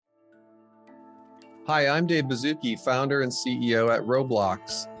Hi, I'm Dave Baszucki, founder and CEO at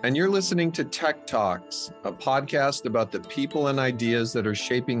Roblox, and you're listening to Tech Talks, a podcast about the people and ideas that are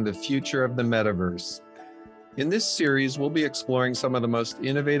shaping the future of the metaverse. In this series, we'll be exploring some of the most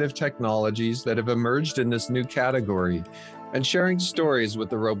innovative technologies that have emerged in this new category and sharing stories with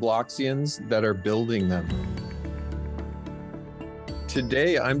the Robloxians that are building them.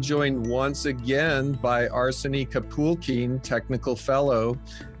 Today, I'm joined once again by Arseny Kapulkin, Technical Fellow.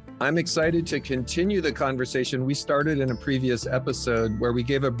 I'm excited to continue the conversation we started in a previous episode where we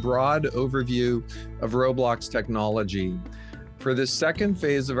gave a broad overview of Roblox technology. For the second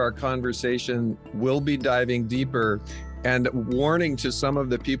phase of our conversation, we'll be diving deeper and warning to some of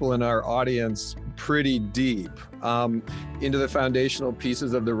the people in our audience pretty deep into the foundational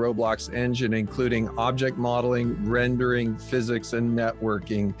pieces of the Roblox engine, including object modeling, rendering, physics, and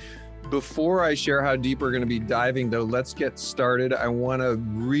networking. Before I share how deep we're going to be diving, though, let's get started. I want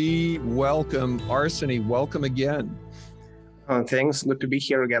to welcome Arseny. Welcome again. Thanks. Good to be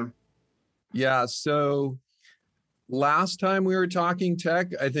here again. Yeah. So last time we were talking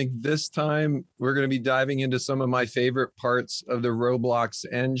tech, I think this time we're going to be diving into some of my favorite parts of the Roblox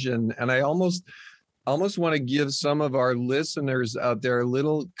engine. And I almost want to give some of our listeners out there a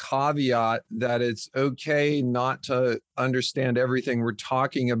little caveat that it's okay not to understand everything we're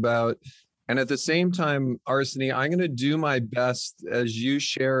talking about. And at the same time, Arseny, I'm going to do my best as you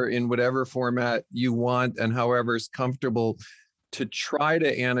share in whatever format you want and however is comfortable to try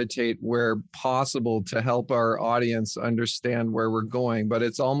to annotate where possible to help our audience understand where we're going. But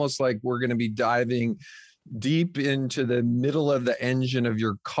it's almost like we're going to be diving deep into the middle of the engine of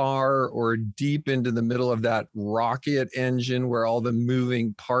your car or deep into the middle of that rocket engine where all the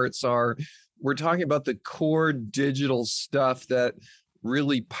moving parts are. We're talking about the core digital stuff that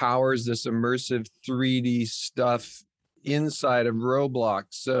really powers this immersive 3D stuff inside of Roblox.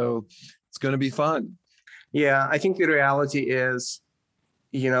 So it's going to be fun. Yeah, I think the reality is,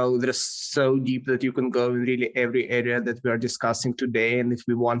 there's so deep that you can go in really every area that we are discussing today. And if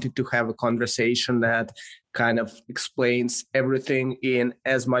we wanted to have a conversation that kind of explains everything in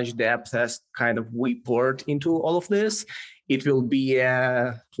as much depth as kind of we poured into all of this, it will be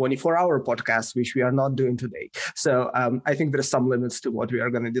a 24-hour podcast, which we are not doing today. So I think there's some limits to what we are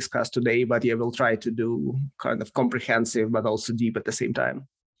going to discuss today, but yeah, we'll try to do kind of comprehensive, but also deep at the same time.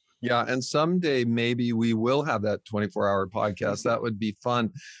 Yeah, and someday maybe we will have that 24-hour podcast. That would be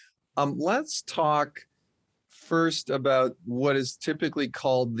fun. Let's talk first about what is typically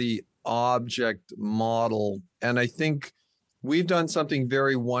called the object model. And I think we've done something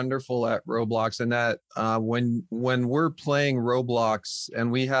very wonderful at Roblox, and that when we're playing Roblox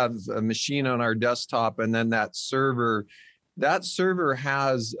and we have a machine on our desktop and then that server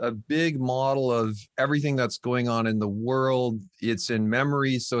has a big model of everything that's going on in the world. It's in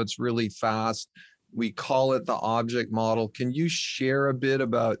memory, so it's really fast. We call it the object model. Can you share a bit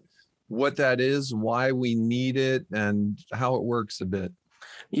about what that is, why we need it, and how it works a bit?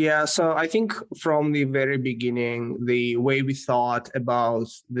 Yeah, so I think from the very beginning, the way we thought about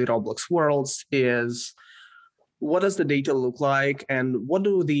the Roblox worlds is, what does the data look like and what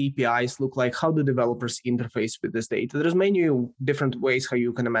do the APIs look like? How do developers interface with this data? There's many different ways how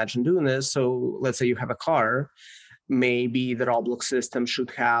you can imagine doing this. So let's say you have a car. Maybe the Roblox system should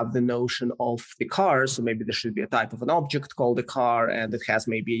have the notion of the car. So maybe there should be a type of an object called a car, and it has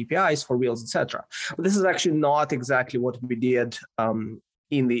maybe APIs for wheels, etc. But this is actually not exactly what we did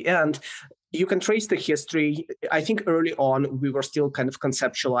in the end. You can trace the history. I think early on, we were still kind of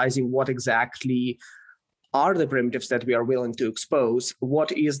conceptualizing what exactly are the primitives that we are willing to expose. What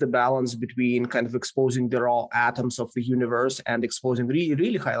is the balance between kind of exposing the raw atoms of the universe and exposing really,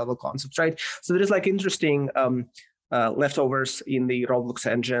 really high level concepts, right? So there is like interesting leftovers in the Roblox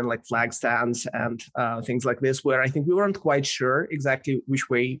engine, like flag stands and things like this, where I think we weren't quite sure exactly which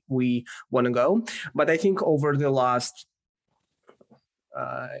way we want to go. But I think over the last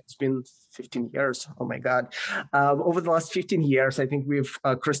it's been 15 years. Oh my God. Over the last 15 years, I think we've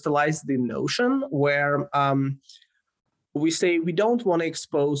crystallized the notion where we say we don't want to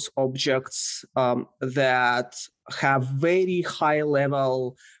expose objects that have very high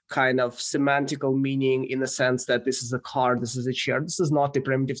level kind of semantical meaning, in the sense that this is a car, this is a chair. This is not the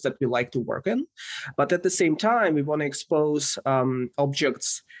primitives that we like to work in. But at the same time, we want to expose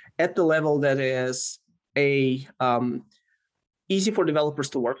objects at the level that is easy for developers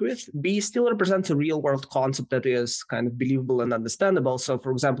to work with, B, still represents a real world concept that is kind of believable and understandable. So for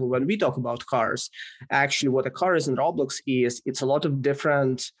example, when we talk about cars, actually what a car is in Roblox is it's a lot of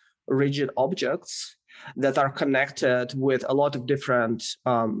different rigid objects that are connected with a lot of different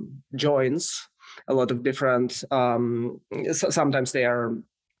joints, a lot of different, sometimes they are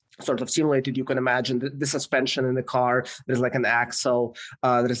sort of simulated. You can imagine the suspension in the car. There's like an axle,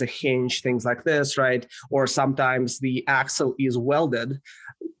 there's a hinge, things like this, right? Or sometimes the axle is welded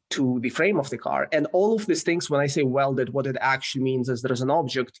to the frame of the car. And all of these things, when I say welded, what it actually means is there's an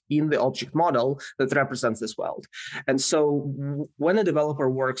object in the object model that represents this weld. And so when a developer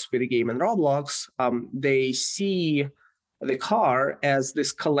works with a game in Roblox, they see the car as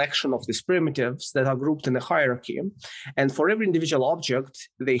this collection of these primitives that are grouped in a hierarchy. And for every individual object,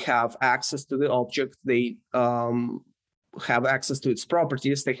 they have access to the object. They have access to its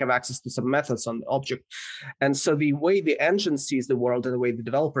properties. They have access to some methods on the object. And so the way the engine sees the world and the way the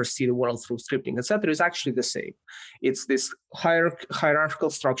developers see the world through scripting, etc., is actually the same. It's this hierarchical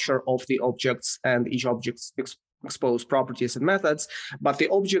structure of the objects, and each object's exposed properties and methods, but the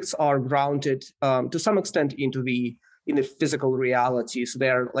objects are grounded to some extent in the physical reality. So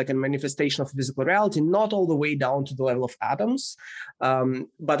they're like a manifestation of physical reality, not all the way down to the level of atoms,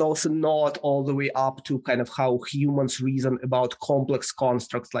 but also not all the way up to kind of how humans reason about complex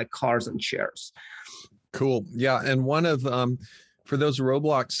constructs like cars and chairs. Cool. Yeah. And one of, for those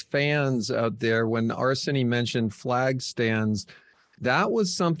Roblox fans out there, when Arseny mentioned flag stands, that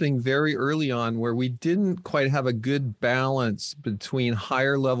was something very early on where we didn't quite have a good balance between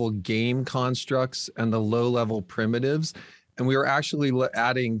higher level game constructs and the low level primitives. And we were actually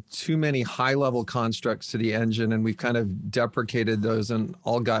adding too many high level constructs to the engine, and we've kind of deprecated those and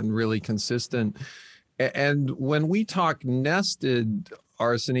all gotten really consistent. And when we talk nested,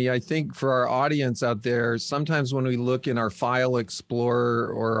 Arseny, I think for our audience out there, sometimes when we look in our File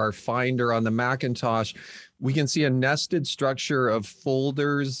Explorer or our Finder on the Macintosh, we can see a nested structure of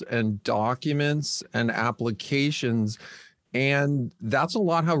folders and documents and applications. And that's a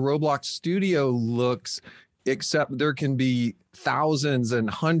lot how Roblox Studio looks, except there can be thousands and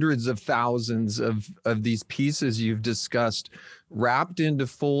hundreds of thousands of these pieces you've discussed wrapped into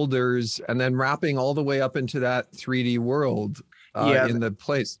folders and then wrapping all the way up into that 3D world in the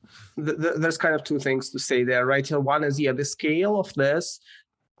place. There's kind of two things to say there, right? One is, the scale of this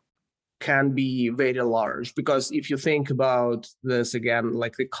can be very large, because if you think about this again,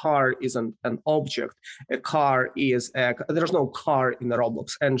 like the car isn't an object. A car is there's no car in the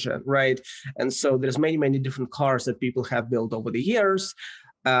Roblox engine, right? And so there's many different cars that people have built over the years.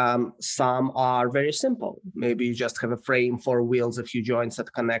 Some are very simple. Maybe you just have a frame, 4 wheels, a few joints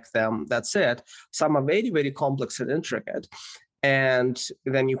that connect them. That's it. Some are very complex and intricate. And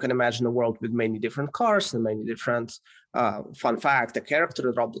then you can imagine a world with many different cars and many different, fun fact, a character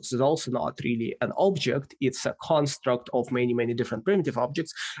in Roblox is also not really an object. It's a construct of many different primitive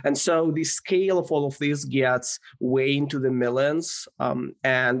objects. And so the scale of all of this gets way into the millions.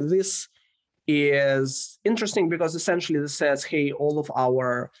 And this is interesting because essentially this says, hey, all of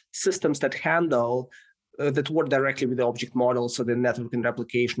our systems that handle that work directly with the object model, so the networking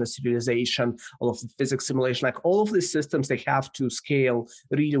replication, the serialization, all of the physics simulation, like all of these systems, they have to scale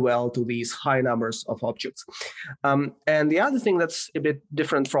really well to these high numbers of objects. And the other thing that's a bit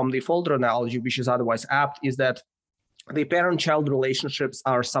different from the folder analogy, which is otherwise apt, is that the parent-child relationships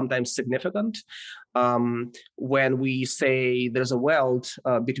are sometimes significant. When we say there's a weld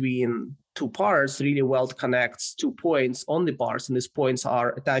between two parts, really weld connects 2 points on the parts, and these points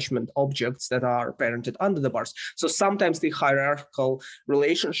are attachment objects that are parented under the parts. So sometimes the hierarchical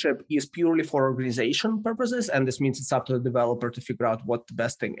relationship is purely for organization purposes, and this means it's up to the developer to figure out what the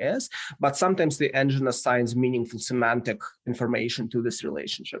best thing is. But sometimes the engine assigns meaningful semantic information to this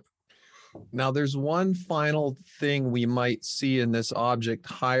relationship. Now, there's one final thing we might see in this object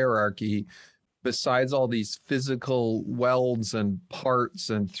hierarchy, besides all these physical welds and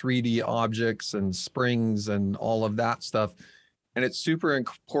parts and 3D objects and springs and all of that stuff. And it's super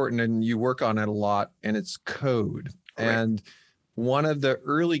important, and you work on it a lot, and it's code. Right. And one of the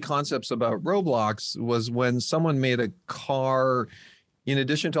early concepts about Roblox was when someone made a car, in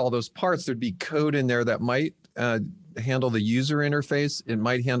addition to all those parts, there'd be code in there that might handle the user interface. It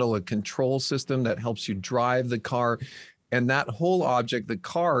might handle a control system that helps you drive the car. And that whole object, the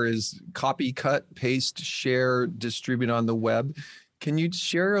car, is copy, cut, paste, share, distribute on the web. Can you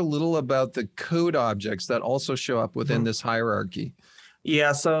share a little about the code objects that also show up within this hierarchy?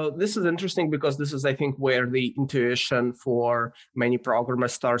 Yeah, so this is interesting because this is, I think, where the intuition for many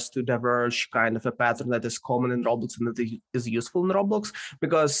programmers starts to diverge, kind of a pattern that is common in Roblox and that is useful in Roblox.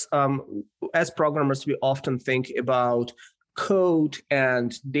 Because as programmers, we often think about code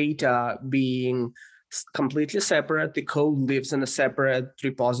and data being completely separate. The code lives in a separate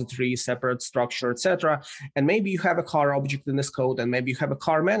repository, separate structure, etc. And maybe you have a car object in this code, and maybe you have a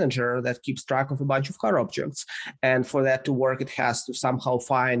car manager that keeps track of a bunch of car objects. And for that to work, it has to somehow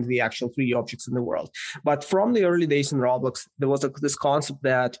find the actual 3D objects in the world. But from the early days in Roblox, there was this concept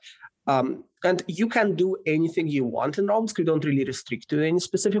that and you can do anything you want in Roblox. You don't really restrict to any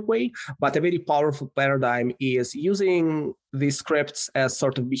specific way, but a very powerful paradigm is using these scripts as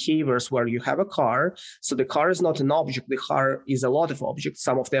sort of behaviors where you have a car. So the car is not an object. The car is a lot of objects.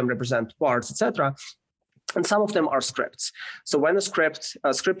 Some of them represent parts, etc. And some of them are scripts. So when a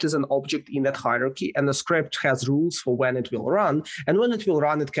script is an object in that hierarchy, and the script has rules for when it will run. And when it will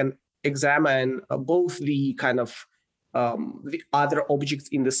run, it can examine both the kind of the other objects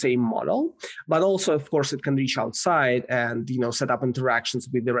in the same model, but also, of course, it can reach outside and set up interactions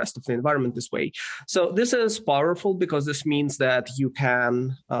with the rest of the environment this way. So this is powerful because this means that you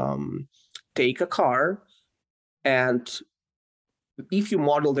can take a car, and if you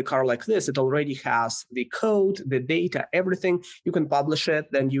model the car like this, it already has the code, the data, everything. You can publish it,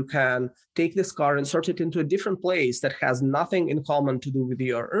 then you can take this car, insert it into a different place that has nothing in common to do with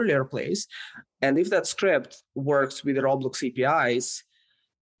your earlier place. And if that script works with the Roblox APIs,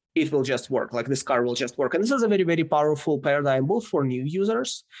 it will just work. Like this car will just work. And this is a very, very powerful paradigm, both for new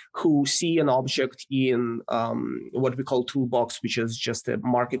users who see an object in what we call Toolbox, which is just a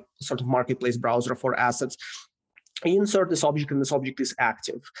marketplace browser for assets. You insert this object, and this object is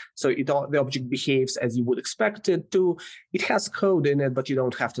active. So the object behaves as you would expect it to. It has code in it, but you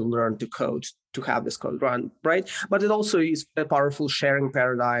don't have to learn to code to have this code run, right? But it also is a powerful sharing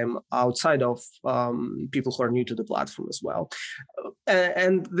paradigm outside of people who are new to the platform as well.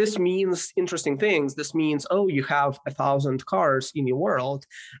 And this means interesting things. This means, you have 1,000 cars in your world,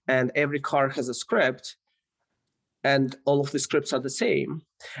 and every car has a script, and all of the scripts are the same.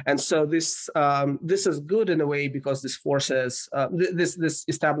 And so this is good in a way because this forces this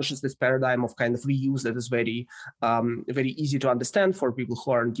establishes this paradigm of kind of reuse that is very very easy to understand for people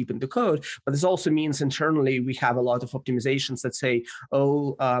who aren't deep in the code. But this also means internally we have a lot of optimizations that say,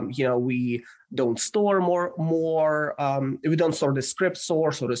 we don't store we don't store the script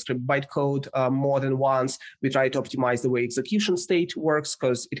source or the script bytecode more than once. We try to optimize the way execution state works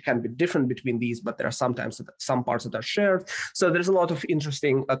because it can be different between these, but there are sometimes some parts that are shared. So there's a lot of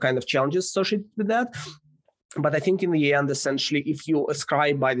interesting kind of challenges associated with that. But I think in the end, essentially, if you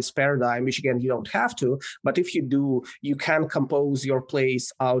ascribe by this paradigm, which again, you don't have to, but if you do, you can compose your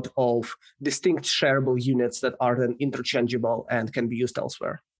place out of distinct shareable units that are then interchangeable and can be used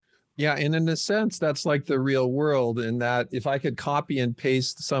elsewhere. Yeah, and in a sense, that's like the real world, in that if I could copy and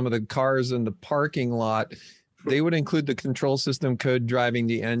paste some of the cars in the parking lot, they would include the control system code driving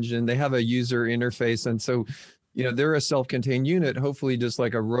the engine. They have a user interface. And so, they're a self-contained unit, hopefully just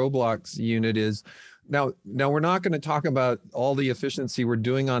like a Roblox unit is. Now we're not going to talk about all the efficiency we're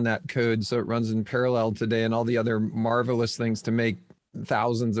doing on that code so it runs in parallel today and all the other marvelous things to make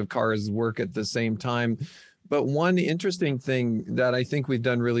thousands of cars work at the same time. But one interesting thing that I think we've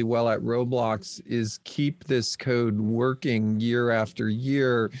done really well at Roblox is keep this code working year after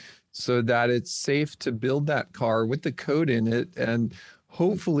year so that it's safe to build that car with the code in it, and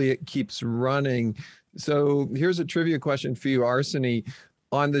hopefully it keeps running. So here's a trivia question for you, Arseny.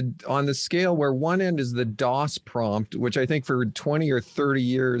 On the scale where one end is the DOS prompt, which I think for 20 or 30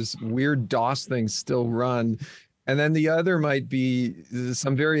 years, weird DOS things still run. And then the other might be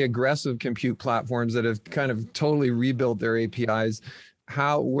some very aggressive compute platforms that have kind of totally rebuilt their APIs.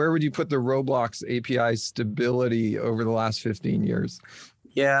 Where would you put the Roblox API stability over the last 15 years?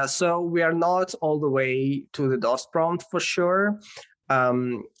 Yeah, so we are not all the way to the DOS prompt for sure.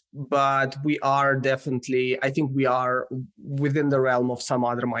 But we are definitely, I think we are within the realm of some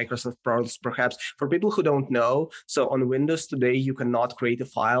other Microsoft products, perhaps. For people who don't know, so on Windows today, you cannot create a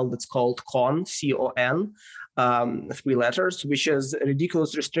file that's called con, C-O-N, 3 letters, which is a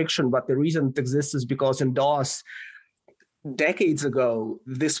ridiculous restriction. But the reason it exists is because in DOS, decades ago,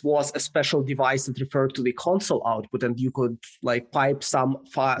 this was a special device that referred to the console output, and you could pipe some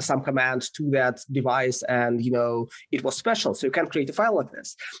command to that device, and it was special. So you can't create a file like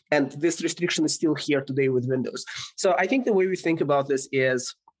this. And this restriction is still here today with Windows. So I think the way we think about this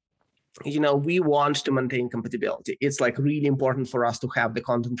is, we want to maintain compatibility. It's really important for us to have the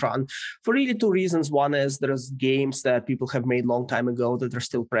content run for really 2 reasons. One is there's games that people have made long time ago that are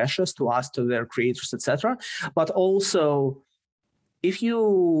still precious to us, to their creators, etc. But also, if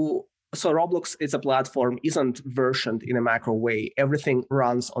you So Roblox is a platform, isn't versioned in a macro way. Everything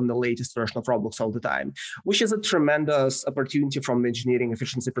runs on the latest version of Roblox all the time, which is a tremendous opportunity from the engineering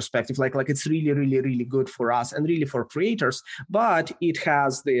efficiency perspective. Like it's really, really, really good for us and really for creators, but it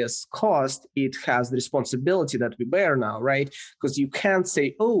has this cost. It has the responsibility that we bear now, right? Because you can't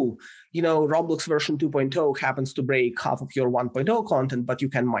say, oh, Roblox version 2.0 happens to break half of your 1.0 content, but you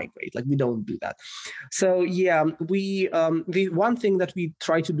can migrate. Like we don't do that. So yeah, the one thing that we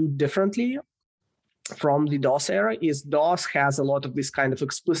try to do differently from the DOS era is DOS has a lot of this kind of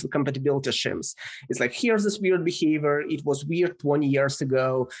explicit compatibility shims. It's like, here's this weird behavior. It was weird 20 years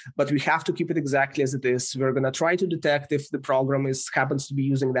ago, but we have to keep it exactly as it is. We're going to try to detect if the program happens to be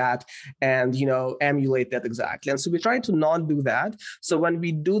using that and, emulate that exactly. And so we try to not do that. So when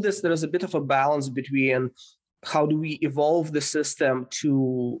we do this, there is a bit of a balance between how do we evolve the system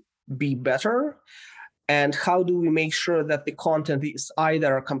to be better, and how do we make sure that the content is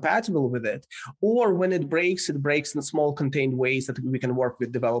either compatible with it, or when it breaks in small contained ways that we can work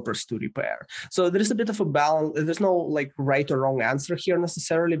with developers to repair. So there is a bit of a balance. There's no right or wrong answer here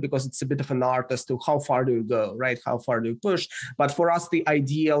necessarily, because it's a bit of an art as to how far do you go, right? How far do you push? But for us, the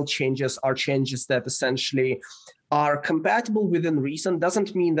ideal changes are changes that essentially are compatible within reason.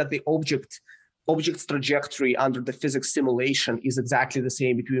 Doesn't mean that the object's trajectory under the physics simulation is exactly the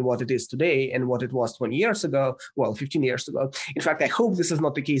same between what it is today and what it was 20 years ago, 15 years ago. In fact, I hope this is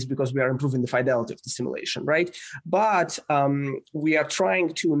not the case, because we are improving the fidelity of the simulation, right? But we are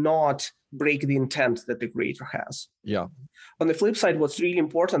trying to not break the intent that the creator has. Yeah. On the flip side, what's really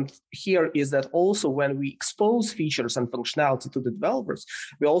important here is that also when we expose features and functionality to the developers,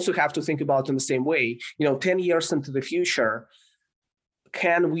 we also have to think about in the same way. 10 years into the future,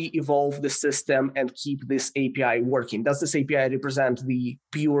 can we evolve the system and keep this API working? Does this API represent the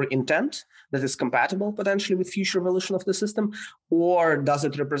pure intent that is compatible potentially with future evolution of the system? Or does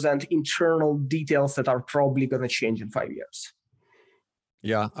it represent internal details that are probably going to change in 5 years?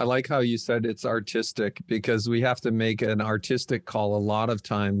 Yeah, I like how you said it's artistic, because we have to make an artistic call a lot of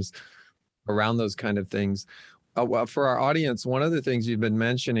times around those kind of things. Well, for our audience, one of the things you've been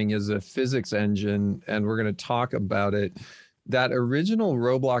mentioning is a physics engine, and we're going to talk about it. That original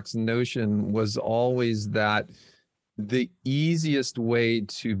Roblox notion was always that the easiest way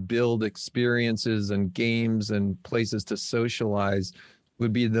to build experiences and games and places to socialize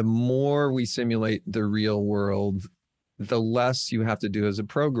would be the more we simulate the real world, the less you have to do as a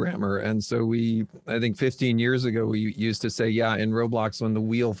programmer. And so I think 15 years ago, we used to say, yeah, in Roblox, when the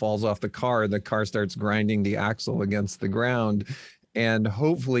wheel falls off the car starts grinding the axle against the ground. And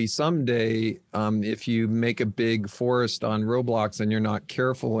hopefully someday, if you make a big forest on Roblox and you're not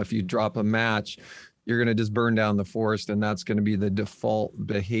careful, if you drop a match, you're going to just burn down the forest, and that's going to be the default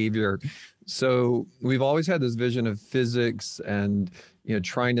behavior. So we've always had this vision of physics and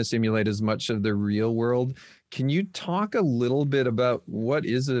trying to simulate as much of the real world. Can you talk a little bit about what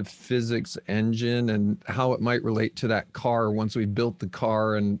is a physics engine and how it might relate to that car once we've built the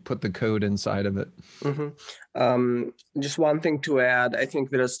car and put the code inside of it? Mm-hmm. Just one thing to add, I think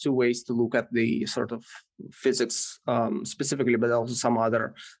there's two ways to look at the sort of physics specifically, but also some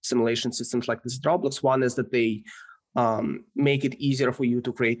other simulation systems like this Roblox. One is that they make it easier for you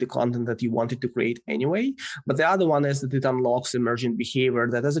to create the content that you wanted to create anyway. But the other one is that it unlocks emergent behavior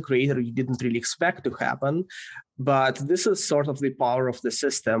that as a creator, you didn't really expect to happen. But this is sort of the power of the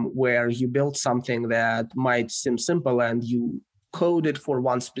system, where you build something that might seem simple and you code it for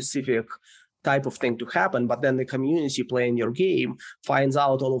one specific type of thing to happen, but then the community playing your game finds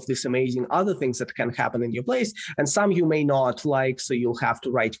out all of these amazing other things that can happen in your place, and some you may not like, so you'll have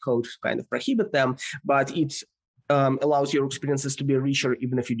to write code to kind of prohibit them, but it allows your experiences to be richer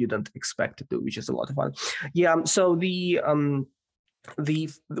even if you didn't expect it to, which is a lot of fun. Yeah, so you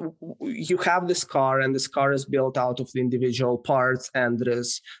have this car, and this car is built out of the individual parts, and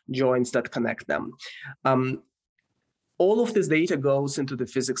there's joints that connect them. All of this data goes into the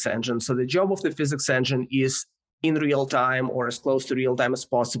physics engine. So the job of the physics engine is, in real time or as close to real time as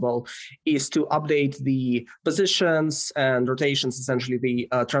possible, is to update the positions and rotations, essentially the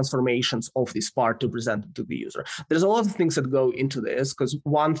transformations of this part to present it to the user. There's a lot of things that go into this, because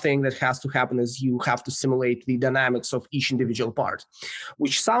one thing that has to happen is you have to simulate the dynamics of each individual part,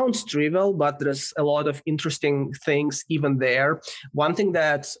 which sounds trivial, but there's a lot of interesting things even there. One thing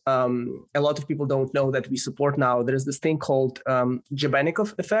that a lot of people don't know that we support now, there's this thing called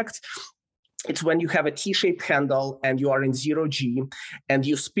Jabánikov effect. it's when you have a T-shaped handle and you are in 0G and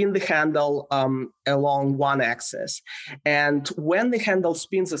you spin the handle along one axis. And when the handle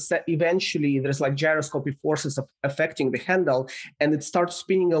spins, eventually there's like gyroscopic forces affecting the handle, and it starts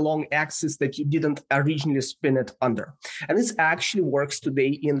spinning along axis that you didn't originally spin it under. And this actually works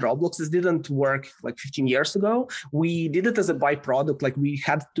today in Roblox. This didn't work like 15 years ago. We did it as a byproduct, like we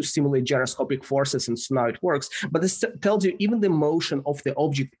had to simulate gyroscopic forces, and so now it works. But this tells you even the motion of the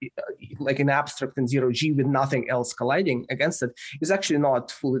object, like in abstract in 0G with nothing else colliding against it, is actually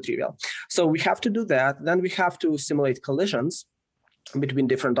not fully trivial. So we have to do that. Then we have to simulate collisions between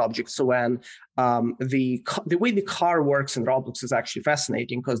different objects. So when the way the car works in Roblox is actually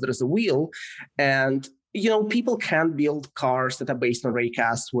fascinating, because there's a wheel, and people can build cars that are based on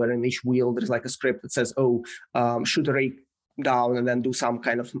raycasts, where in each wheel there's like a script that says, shoot a ray down and then do some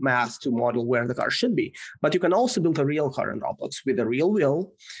kind of math to model where the car should be. But you can also build a real car in Roblox with a real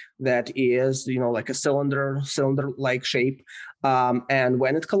wheel that is, like a cylinder-like shape. And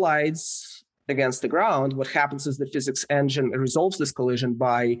when it collides against the ground, what happens is the physics engine resolves this collision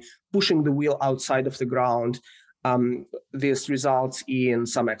by pushing the wheel outside of the ground. This results in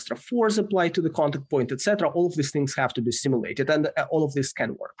some extra force applied to the contact point, etc. All of these things have to be simulated, and all of this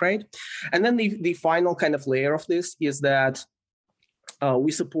can work, right? And then the final kind of layer of this is that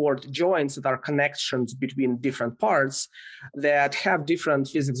we support joints that are connections between different parts that have different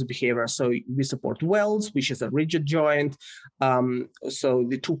physics behavior. So we support welds, which is a rigid joint. So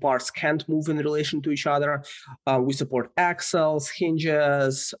the two parts can't move in relation to each other. We support axles,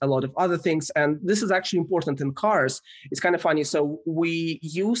 hinges, a lot of other things. And this is actually important in cars. It's kind of funny. So we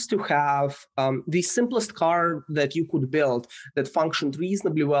used to have the simplest car that you could build that functioned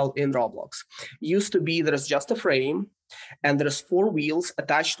reasonably well in Roblox. Used to be there's just a frame, and there's 4 wheels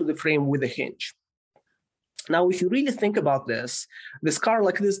attached to the frame with a hinge. Now, if you really think about this car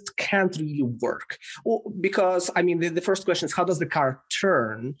like this can't really work. Because, the first question is, how does the car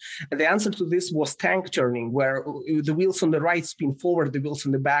turn? And the answer to this was tank turning, where the wheels on the right spin forward, the wheels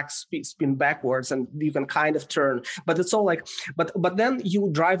on the back spin backwards, and you can kind of turn. But it's all like, but then you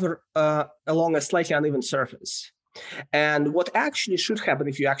drive along a slightly uneven surface. And what actually should happen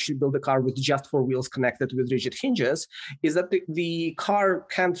if you actually build a car with just 4 wheels connected with rigid hinges is that the car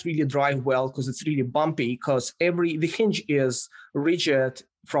can't really drive well, because it's really bumpy, because the hinge is rigid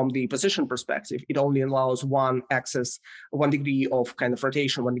from the position perspective. It only allows one axis, 1 degree of kind of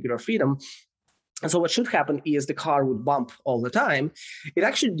rotation, 1 degree of freedom. And so what should happen is the car would bump all the time. It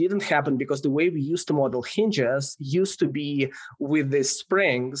actually didn't happen, because the way we used to model hinges used to be with the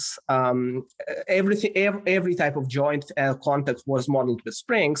springs. Every type of joint contact was modeled with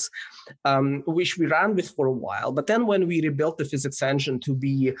springs, which we ran with for a while. But then when we rebuilt the physics engine to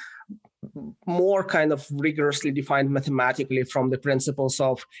be more kind of rigorously defined mathematically from the principles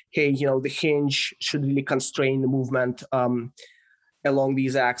of, hey, the hinge should really constrain the movement along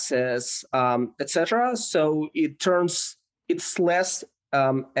these axes, etc. So it's less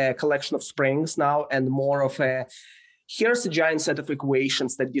a collection of springs now, and more of here's a giant set of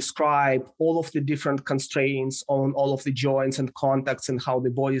equations that describe all of the different constraints on all of the joints and contacts and how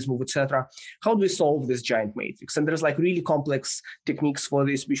the bodies move, etc. How do we solve this giant matrix? And there's like really complex techniques for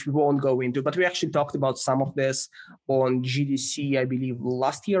this, which we won't go into, but we actually talked about some of this on GDC, I believe,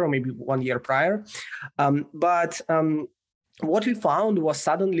 last year or maybe 1 year prior. What we found was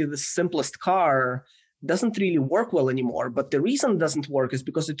suddenly the simplest car doesn't really work well anymore. But the reason it doesn't work is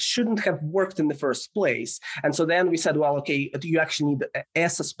because it shouldn't have worked in the first place. And so then we said, well, okay, you actually need a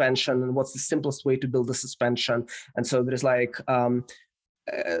suspension, and what's the simplest way to build a suspension? And so there's like,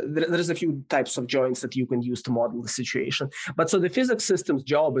 there's a few types of joints that you can use to model the situation. But so the physics system's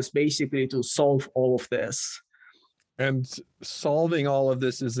job is basically to solve all of this. And solving all of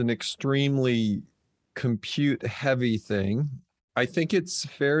this is an extremely compute heavy thing. I think it's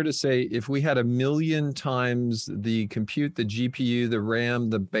fair to say if we had 1 million times the compute, the GPU, the RAM,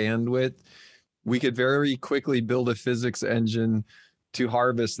 the bandwidth, we could very quickly build a physics engine to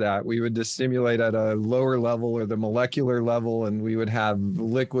harvest that. We would just simulate at a lower level or the molecular level, and we would have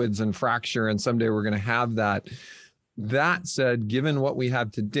liquids and fracture, and someday we're going to have that. That said, given what we have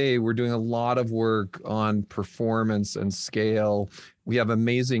today, we're doing a lot of work on performance and scale. We have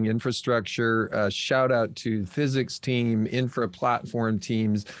amazing infrastructure. Shout out to physics team, infra platform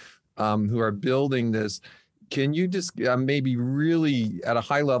teams who are building this. Can you just maybe really at a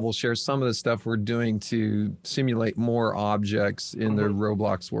high level share some of the stuff we're doing to simulate more objects in the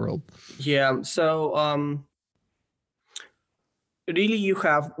Roblox world? Yeah, so really you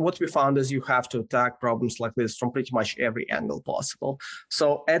have, what we found is you have to attack problems like this from pretty much every angle possible.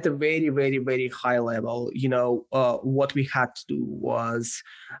 So at a very, very, very high level, what we had to do was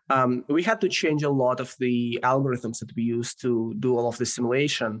we had to change a lot of the algorithms that we use to do all of the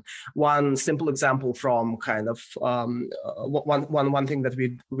simulation. One simple example from kind of one thing that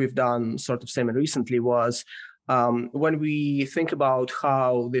we've done sort of semi recently was when we think about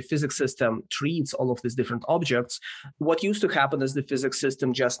how the physics system treats all of these different objects, what used to happen is the physics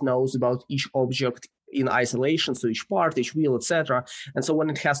system just knows about each object in isolation, so each part, each wheel, etc. And so when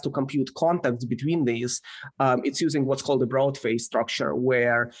it has to compute contacts between these, it's using what's called a broad face structure,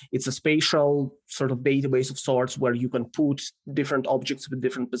 where it's a spatial sort of database of sorts where you can put different objects with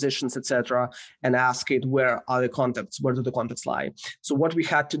different positions, etc., and ask it where do the contacts lie. So what we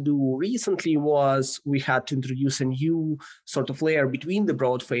had to do recently was we had to introduce a new sort of layer between the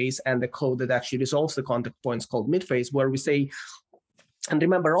broad face and the code that actually resolves the contact points called midface, where we say, and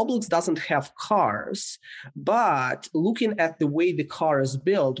remember, Roblox doesn't have cars, but looking at the way the car is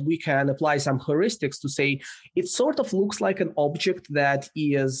built, we can apply some heuristics to say it sort of looks like an object that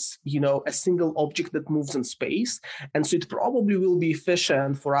is, a single object that moves in space. And so it probably will be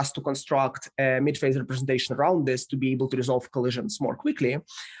efficient for us to construct a midphase representation around this to be able to resolve collisions more quickly.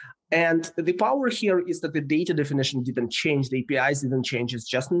 And the power here is that the data definition didn't change, the APIs didn't change. It's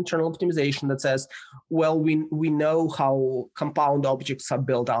just an internal optimization that says, well, we know how compound objects are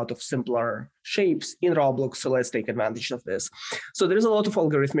built out of simpler shapes in Roblox, so let's take advantage of this. So there's a lot of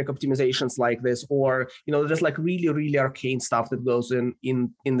algorithmic optimizations like this, or there's like really, really arcane stuff that goes in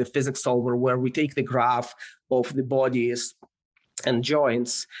the physics solver, where we take the graph of the bodies and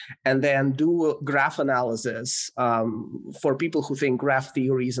joints, and then do graph analysis. For people who think graph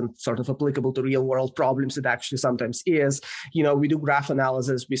theory isn't sort of applicable to real world problems, it actually sometimes is. We do graph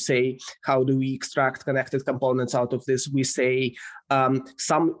analysis. We say, how do we extract connected components out of this? We say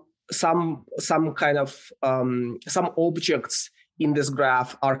some objects in this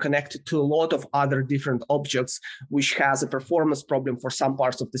graph are connected to a lot of other different objects, which has a performance problem for some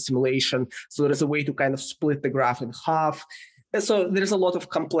parts of the simulation. So there's a way to kind of split the graph in half. So there's a lot of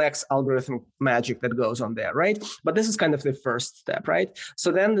complex algorithm magic that goes on there, right? But this is kind of the first step, right?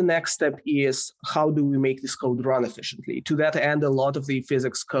 So then the next step is, how do we make this code run efficiently? To that end, a lot of the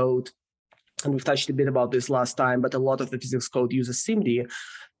physics code, and we've touched a bit about this last time, but a lot of the physics code uses SIMD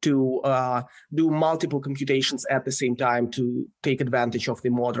to do multiple computations at the same time to take advantage of the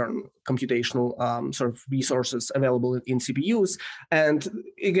modern computational sort of resources available in CPUs. And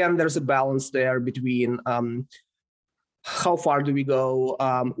again, there's a balance there between how far do we go?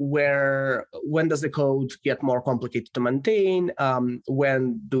 When does the code get more complicated to maintain?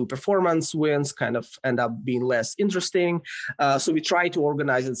 When do performance wins kind of end up being less interesting? So we try to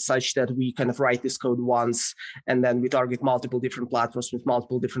organize it such that we kind of write this code once, and then we target multiple different platforms with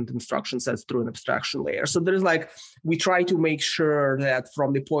multiple different instruction sets through an abstraction layer. So there's we try to make sure that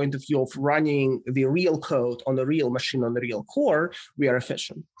from the point of view of running the real code on the real machine, on the real core, we are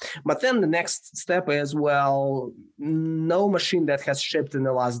efficient. But then the next step is, well, no machine that has shipped in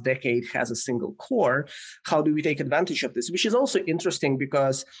the last decade has a single core. How do we take advantage of this? Which is also interesting,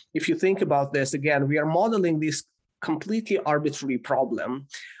 because if you think about this, again, we are modeling this completely arbitrary problem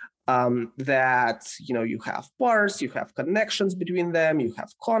that, you have parts, you have connections between them, you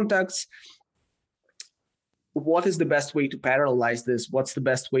have contacts. What is the best way to parallelize this? What's the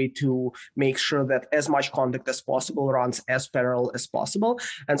best way to make sure that as much contact as possible runs as parallel as possible?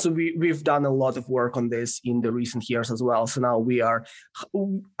 And so we've done a lot of work on this in the recent years as well. So now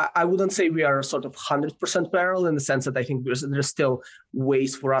I wouldn't say we are sort of 100% parallel, in the sense that I think there's still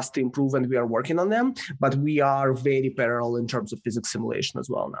ways for us to improve, and we are working on them, but we are very parallel in terms of physics simulation as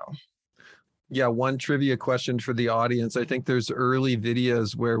well now. Yeah, one trivia question for the audience. I think there's early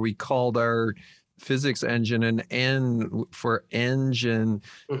videos where we called our physics engine an N for engine,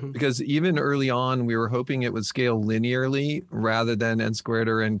 because even early on we were hoping it would scale linearly rather than n squared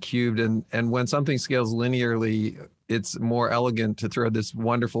or n cubed, and when something scales linearly, it's more elegant to throw this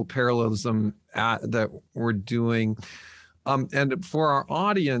wonderful parallelism that we're doing. And for our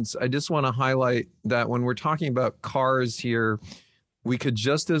audience, I just want to highlight that when we're talking about cars here, we could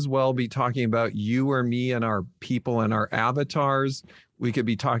just as well be talking about you or me and our people and our avatars. We could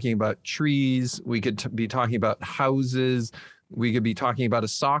be talking about trees. We could be talking about houses. We could be talking about a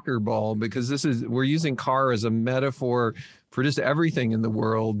soccer ball, because we're using car as a metaphor for just everything in the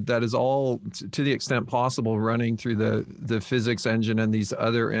world that is all, to the extent possible, running through the physics engine and these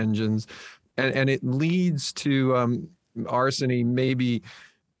other engines. And it leads to, Arseny, maybe,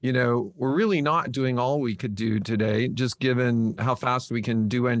 we're really not doing all we could do today, just given how fast we can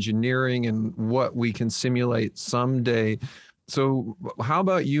do engineering and what we can simulate someday. So how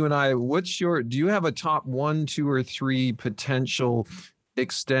about you and I? Do you have a top 1, 2, or 3 potential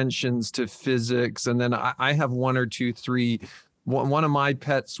extensions to physics? And then I have 1 or 2, 3. One of my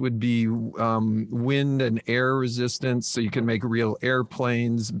pets would be wind and air resistance. So you can make real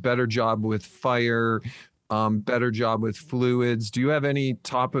airplanes, better job with fire, better job with fluids. Do you have any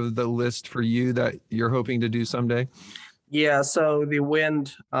top of the list for you that you're hoping to do someday? Yeah, so the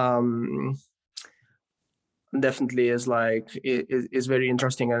wind definitely is is very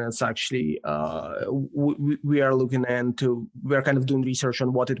interesting, and it's actually we are looking into, we're kind of doing research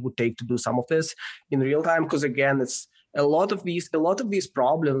on what it would take to do some of this in real time, because again, it's a lot of these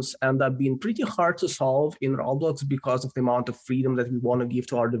problems end up being pretty hard to solve in Roblox because of the amount of freedom that we want to give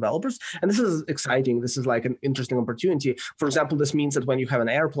to our developers. And this is exciting. This is like an interesting opportunity. For example, this means that when you have an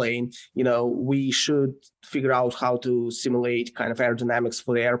airplane, we should figure out how to simulate kind of aerodynamics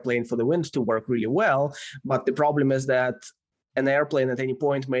for the airplane, for the wind to work really well. But the problem is that an airplane at any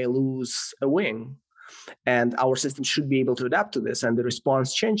point may lose a wing, and our system should be able to adapt to this, and the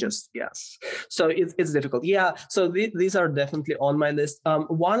response changes. Yes, so it's difficult. Yeah, so these are definitely on my list.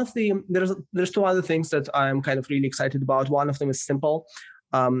 One of the there's 2 other things that I'm kind of really excited about. One of them is simple,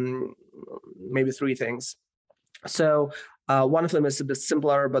 maybe 3 things. So one of them is a bit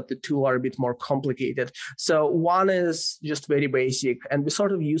simpler, but the 2 are a bit more complicated. So one is just very basic, and we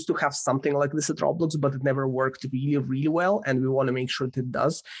sort of used to have something like this at Roblox, but it never worked really, really well, and we want to make sure that it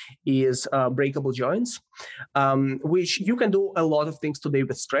does, is breakable joints, which you can do a lot of things today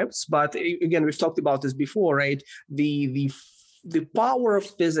with scripts. But again, we've talked about this before, right? The power of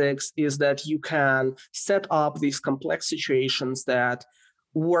physics is that you can set up these complex situations that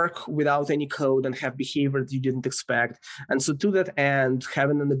work without any code and have behavior that you didn't expect. And so to that end,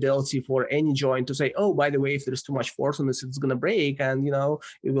 having an ability for any joint to say, oh, by the way, if there's too much force on this, it's going to break, and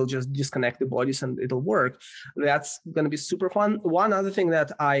it will just disconnect the bodies and it'll work. That's going to be super fun. One other thing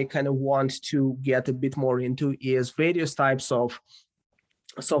that I kind of want to get a bit more into is various types of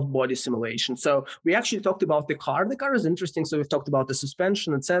soft body simulation. So we actually talked about the car. The car is interesting. So we've talked about the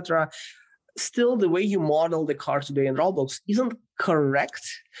suspension, etc. Still, the way you model the car today in Roblox isn't correct,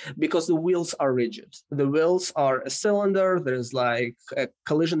 because the wheels are rigid. The wheels are a cylinder. There's like a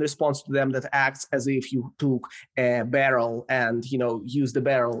collision response to them that acts as if you took a barrel and use the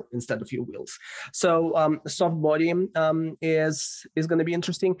barrel instead of your wheels. So soft body is going to be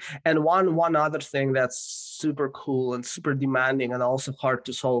interesting. And one other thing that's super cool and super demanding and also hard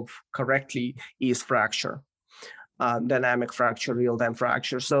to solve correctly is fracture. Dynamic fracture, real-time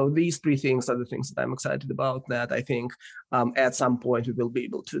fracture. So these 3 things are the things that I'm excited about, that I think at some point we will be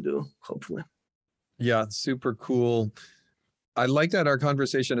able to do, hopefully. Yeah, super cool. I like that our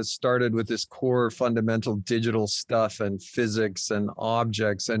conversation has started with this core fundamental digital stuff and physics and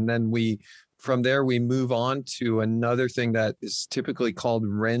objects. And then from there, we move on to another thing that is typically called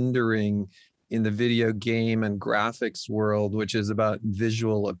rendering in the video game and graphics world, which is about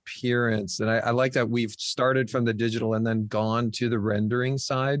visual appearance. And I like that we've started from the digital and then gone to the rendering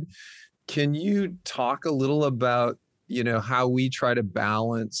side. Can you talk a little about, how we try to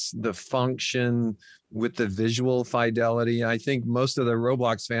balance the function with the visual fidelity? I think most of the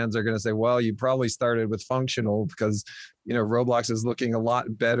Roblox fans are going to say, well, you probably started with functional because, Roblox is looking a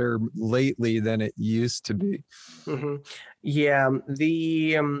lot better lately than it used to be. Mm-hmm. Yeah,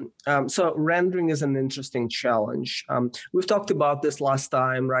 so rendering is an interesting challenge. We've talked about this last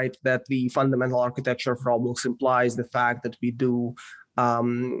time, right? That the fundamental architecture of Roblox implies the fact that we do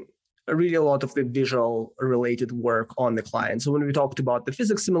really a lot of the visual related work on the client. So when we talked about the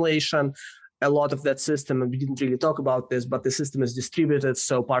physics simulation, a lot of that system, and we didn't really talk about this, but the system is distributed,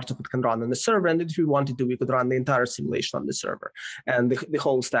 so parts of it can run on the server, and if we wanted to, we could run the entire simulation on the server, and the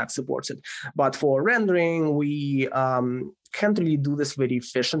whole stack supports it. But for rendering, we can't really do this very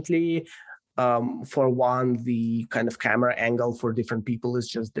efficiently. For one, the kind of camera angle for different people is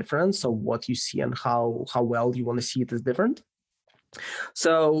just different, so what you see and how well you want to see it is different.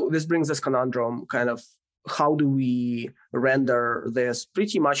 So this brings us conundrum, kind of, how do we render this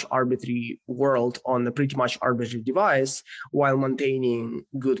pretty much arbitrary world on a pretty much arbitrary device while maintaining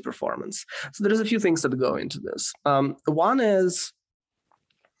good performance? So there's a few things that go into this. One is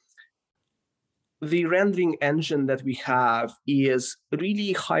the rendering engine that we have is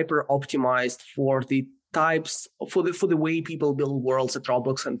really hyper optimized for the types, for the way people build worlds at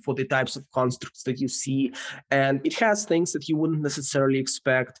Roblox and for the types of constructs that you see. And it has things that you wouldn't necessarily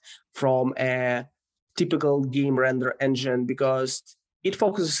expect from a typical game render engine, because it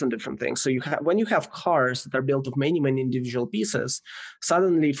focuses on different things. So when you have cars that are built of many, many individual pieces,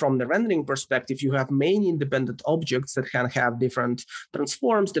 suddenly from the rendering perspective, you have many independent objects that can have different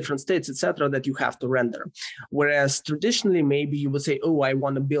transforms, different states, etc., that you have to render. Whereas traditionally, maybe you would say, oh, I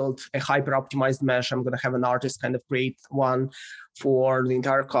want to build a hyper optimized mesh. I'm going to have an artist kind of create one for the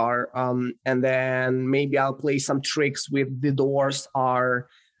entire car. And then maybe I'll play some tricks with the doors are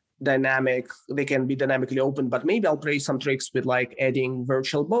dynamic, they can be dynamically open, but maybe I'll play some tricks with like adding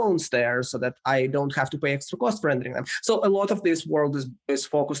virtual bones there so that I don't have to pay extra cost for rendering them. So a lot of this world is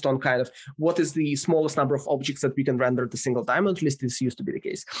focused on kind of what is the smallest number of objects that we can render at a single time. At least this used to be the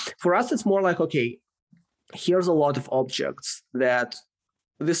case. For us, it's more like, okay, here's a lot of objects that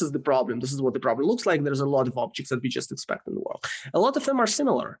this is the problem. This is what the problem looks like. There's a lot of objects that we just expect in the world. A lot of them are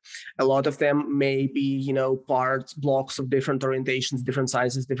similar. A lot of them may be, parts, blocks of different orientations, different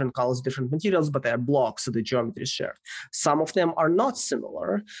sizes, different colors, different materials, but they're blocks, so the geometry is shared. Some of them are not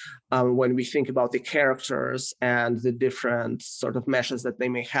similar when we think about the characters and the different sort of meshes that they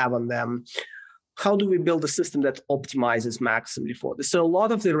may have on them. How do we build a system that optimizes maximally for this? So a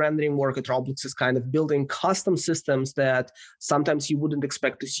lot of the rendering work at Roblox is kind of building custom systems that sometimes you wouldn't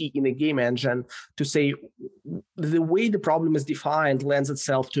expect to see in a game engine, to say the way the problem is defined lends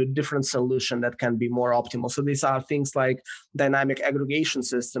itself to a different solution that can be more optimal. So these are things like dynamic aggregation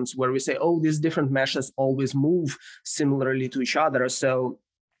systems where we say, oh, these different meshes always move similarly to each other. So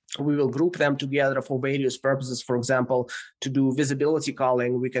we will group them together for various purposes. For example, to do visibility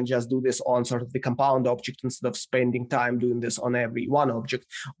culling, we can just do this on sort of the compound object instead of spending time doing this on every one object.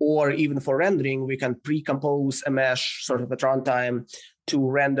 Or even for rendering, we can pre-compose a mesh sort of at runtime to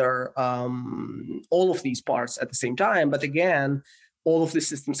render all of these parts at the same time. But again, all of the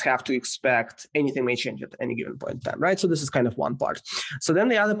systems have to expect anything may change at any given point in time, right? So this is kind of one part. So then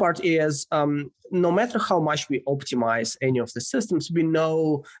the other part is, no matter how much we optimize any of the systems, we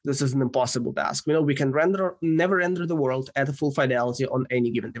know this is an impossible task. We know we can never render the world at a full fidelity on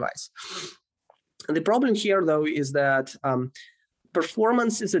any given device. And the problem here, though, is that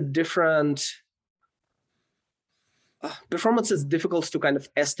performance is a different... performance is difficult to kind of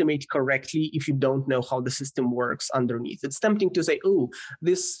estimate correctly if you don't know how the system works underneath. It's tempting to say, oh,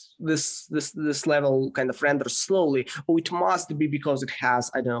 this level kind of renders slowly. Oh, it must be because it has,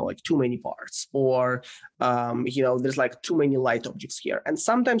 I don't know, like too many parts, or there's like too many light objects here. And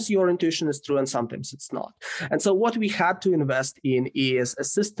sometimes your intuition is true and sometimes it's not. And so what we had to invest in is a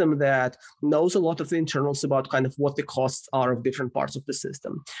system that knows a lot of the internals about kind of what the costs are of different parts of the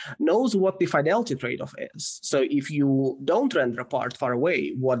system, knows what the fidelity trade-off is. So if you don't render a part far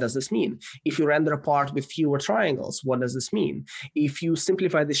away, what does this mean? If you render a part with fewer triangles, what does this mean? If you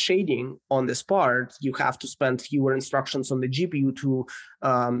simplify the shading on this part, you have to spend fewer instructions on the GPU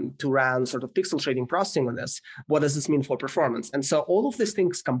to run sort of pixel shading processing on this. What does this mean for performance? And so all of these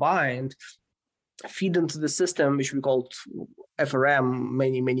things combined feed into the system, which we called FRM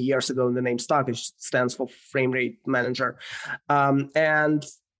many, many years ago, and the name stuck, which stands for Frame Rate Manager. And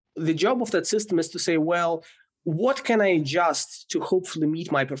the job of that system is to say, well, what can I adjust to hopefully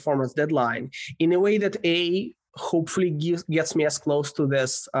meet my performance deadline in a way that A, hopefully gets me as close to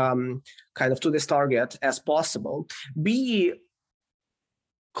this to this target as possible, B,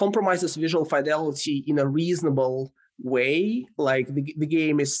 compromises visual fidelity in a reasonable way, like the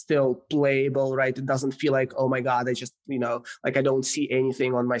game is still playable, right? It doesn't feel like, oh my God, I just, like I don't see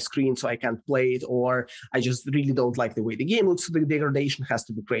anything on my screen, so I can't play it, or I just really don't like the way the game looks, so the degradation has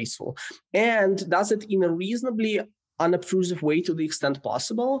to be graceful. And does it in a reasonably unobtrusive way to the extent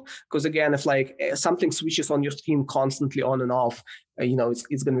possible, because again, if like something switches on your screen constantly on and off,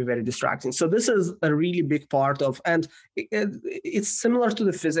 it's going to be very distracting. So this is a really big part of, and it's similar to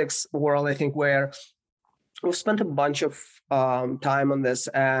the physics world, I think, where we've spent a bunch of time on this,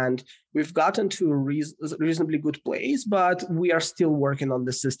 and we've gotten to a reasonably good place, but we are still working on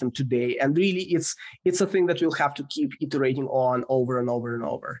the system today. And really, it's a thing that we'll have to keep iterating on over and over and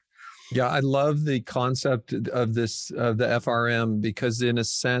over. Yeah, I love the concept of this, of the FRM, because in a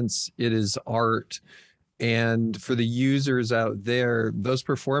sense, it is art. And for the users out there, those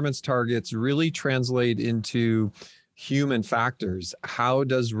performance targets really translate into human factors. How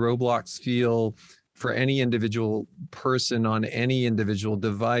does Roblox feel for any individual person on any individual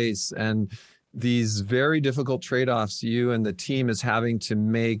device? And these very difficult trade-offs you and the team is having to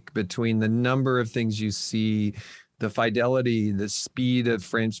make between the number of things you see, the fidelity, the speed of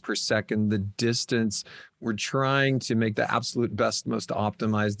frames per second, the distance. We're trying to make the absolute best, most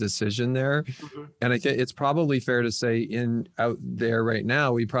optimized decision there. Mm-hmm. And I think it's probably fair to say out there right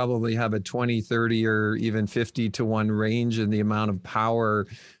now, we probably have a 20, 30, or even 50 to 1 range in the amount of power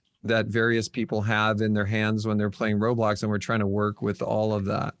that various people have in their hands when they're playing Roblox, and we're trying to work with all of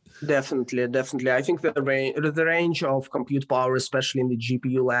that. Definitely, definitely. I think the range of compute power, especially in the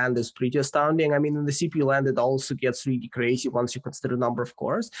GPU land, is pretty astounding. I mean, in the CPU land, it also gets really crazy once you consider the number of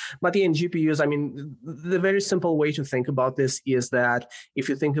cores. But in GPUs, I mean, the very simple way to think about this is that if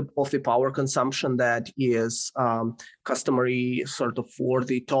you think of the power consumption that is customary sort of for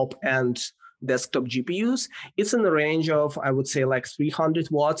the top end desktop GPUs, it's in the range of, I would say, like 300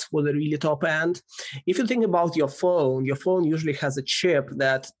 watts for the really top end. If you think about your phone usually has a chip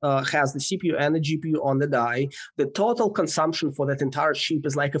that has the CPU and the GPU on the die. The total consumption for that entire chip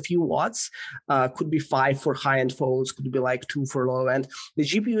is like a few watts, could be 5 for high-end phones, could be like 2 for low-end. The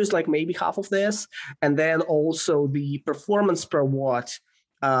GPU is like maybe half of this. And then also the performance per watt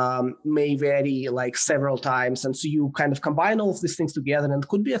may vary like several times. And so you kind of combine all of these things together, and it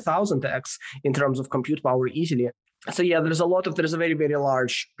could be 1,000x in terms of compute power easily. So yeah, there's a very, very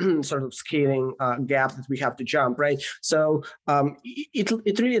large sort of scaling gap that we have to jump, right? So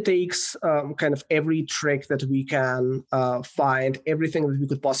it really takes kind of every trick that we can find, everything that we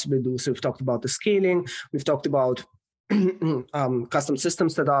could possibly do. So we've talked about the scaling, we've talked about custom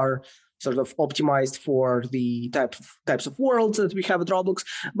systems that are sort of optimized for the types of worlds that we have at Roblox.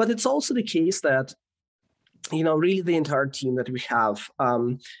 But it's also the case that, really the entire team that we have,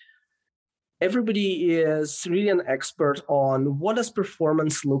 everybody is really an expert on what does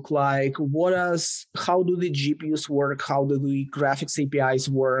performance look like, how do the GPUs work, how do the graphics APIs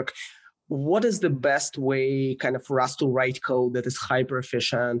work, what is the best way kind of for us to write code that is hyper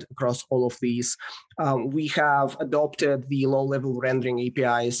efficient across all of these. We have adopted the low-level rendering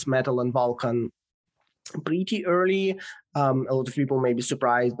APIs, Metal and Vulkan, pretty early. A lot of people may be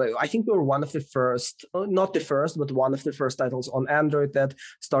surprised, but I think we were one of the first, not the first, but one of the first titles on Android that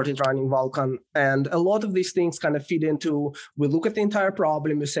started running Vulkan. And a lot of these things kind of feed into, we look at the entire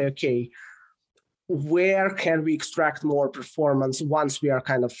problem, we say, okay, where can we extract more performance once we've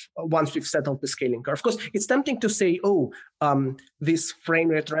settled the scaling curve? Of course, it's tempting to say, this frame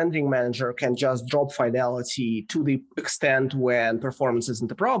rate rendering manager can just drop fidelity to the extent when performance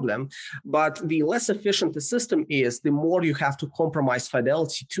isn't a problem. But the less efficient the system is, the more you have to compromise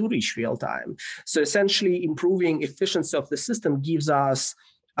fidelity to reach real time. So essentially, improving efficiency of the system gives us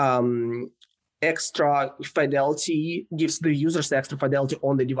extra fidelity, gives the users extra fidelity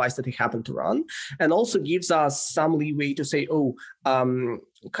on the device that they happen to run, and also gives us some leeway to say,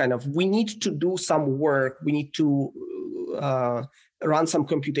 we need to do some work, we need to run some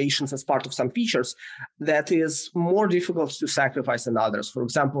computations as part of some features that is more difficult to sacrifice than others. For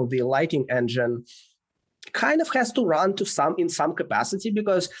example, the lighting engine kind of has to run in some capacity,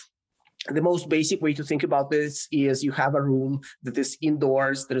 because the most basic way to think about this is you have a room that is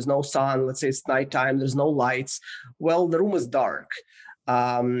indoors, there is no sun, let's say it's nighttime, there's no lights. Well, the room is dark.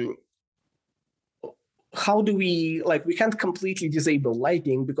 How do we can't completely disable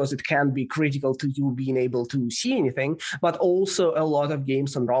lighting because it can be critical to you being able to see anything, but also a lot of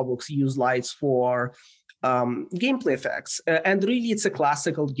games on Roblox use lights for gameplay effects. And really, it's a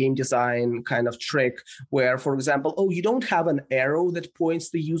classical game design kind of trick where, for example, you don't have an arrow that points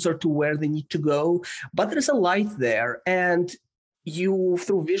the user to where they need to go, but there's a light there. And you,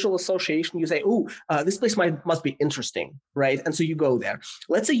 through visual association, you say, this place must be interesting, right? And so you go there.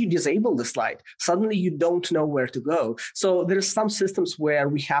 Let's say you disable this light. Suddenly you don't know where to go. So there's some systems where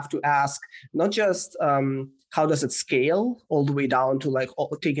we have to ask not just how does it scale all the way down to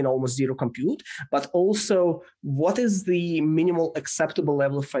taking almost zero compute, but also what is the minimal acceptable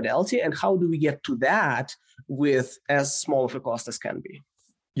level of fidelity, and how do we get to that with as small of a cost as can be?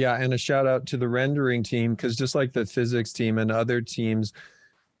 Yeah, and a shout out to the rendering team, because just like the physics team and other teams,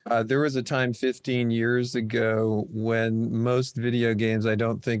 there was a time 15 years ago when most video games, I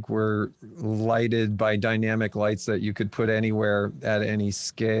don't think, were lighted by dynamic lights that you could put anywhere at any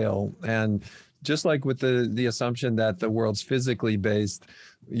scale. And just like with the assumption that the world's physically based,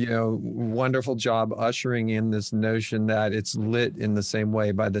 wonderful job ushering in this notion that it's lit in the same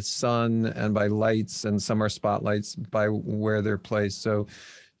way by the sun and by lights, and some are spotlights by where they're placed. So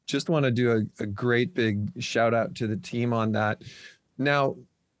just want to do a great big shout out to the team on that. Now,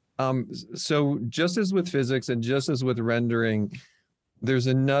 so just as with physics and just as with rendering, there's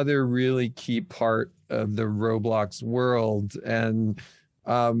another really key part of the Roblox world. And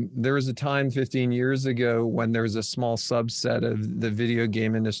there was a time 15 years ago when there was a small subset of the video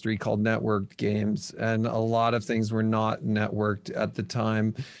game industry called networked games, and a lot of things were not networked at the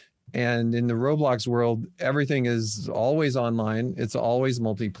time. And in the Roblox world, everything is always online. It's always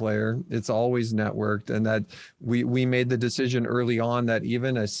multiplayer. It's always networked. And that we made the decision early on that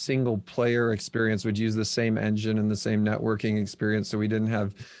even a single player experience would use the same engine and the same networking experience. So we didn't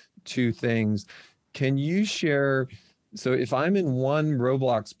have two things. Can you share? So if I'm in one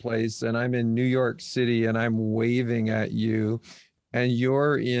Roblox place and I'm in New York City and I'm waving at you, and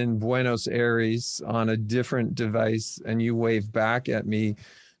you're in Buenos Aires on a different device and you wave back at me,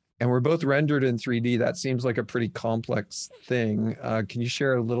 and we're both rendered in 3D, that seems like a pretty complex thing. Can you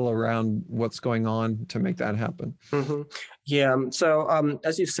share a little around what's going on to make that happen? Mm-hmm. Yeah. So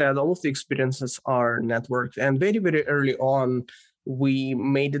as you said, all of the experiences are networked, and very, very early on, we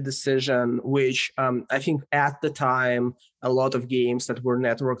made a decision, which I think at the time, a lot of games that were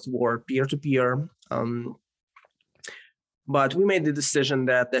networked were peer-to-peer. But we made the decision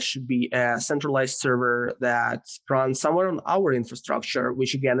that there should be a centralized server that runs somewhere on our infrastructure,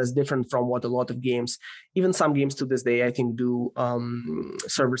 which again is different from what a lot of games, even some games to this day, I think, do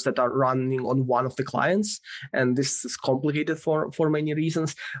servers that are running on one of the clients. And this is complicated for many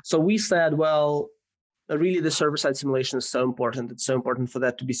reasons. So we said, well, really the server-side simulation is so important. It's so important for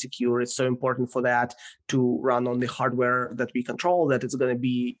that to be secure. It's so important for that to run on the hardware that we control, that it's going to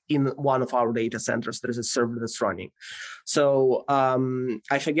be in one of our data centers. There is a server that's running. So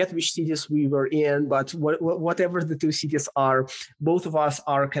I forget which cities we were in, but whatever the two cities are, both of us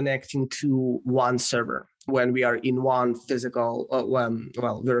are connecting to one server when we are in one physical,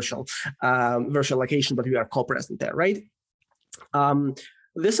 virtual location, but we are co-present there, right?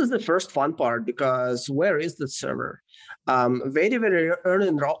 This is the first fun part, because where is the server? Very, very early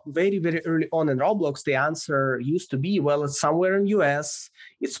on in Roblox, the answer used to be, well, it's somewhere in US.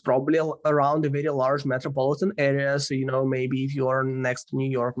 It's probably around a very large metropolitan area. So, maybe if you are next to New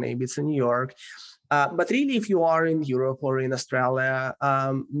York, maybe it's in New York. But really, if you are in Europe or in Australia,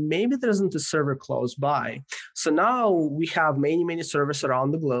 maybe there isn't a server close by. So now we have many, many servers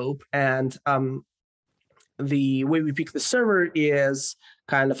around the globe. And the way we pick the server is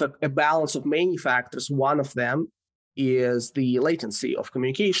kind of a balance of many factors. One of them is the latency of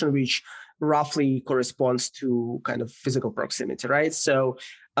communication, which roughly corresponds to kind of physical proximity, right? So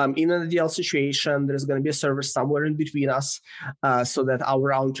in an ideal situation, there's going to be a server somewhere in between us, so that our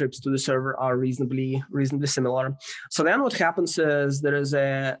round trips to the server are reasonably similar. So then what happens is there is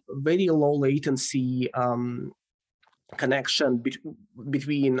a very low latency connection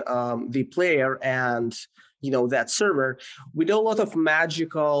between the player and that server. We do a lot of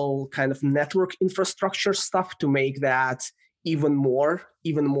magical kind of network infrastructure stuff to make that even more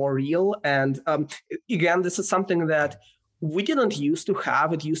real. And again, this is something that we didn't used to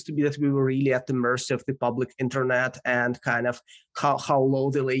have. It used to be that we were really at the mercy of the public internet and kind of how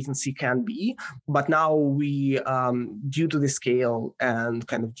low the latency can be. But now we, due to the scale and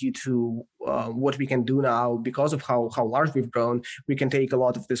kind of due to what we can do now, because of how large we've grown, we can take a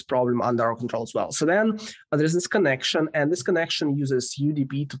lot of this problem under our control as well. So then there's this connection, and this connection uses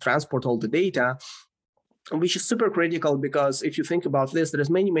UDP to transport all the data, which is super critical, because if you think about this,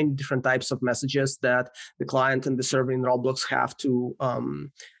 there's many, many different types of messages that the client and the server in Roblox have to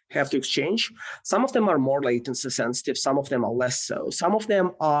exchange. Some of them are more latency sensitive, some of them are less so. Some of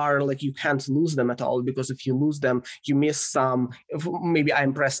them are like you can't lose them at all, because if you lose them, you miss some. Maybe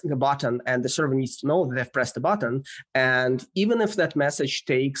I'm pressing a button and the server needs to know that I've pressed a button. And even if that message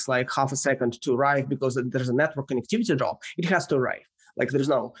takes like half a second to arrive because there's a network connectivity drop, it has to arrive. Like there's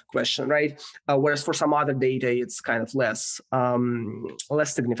no question, right? Whereas for some other data, it's kind of less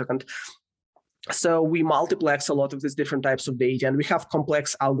significant. So we multiplex a lot of these different types of data, and we have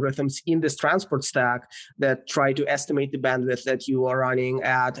complex algorithms in this transport stack that try to estimate the bandwidth that you are running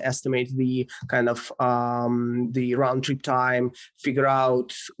at, estimate the kind of the round trip time, figure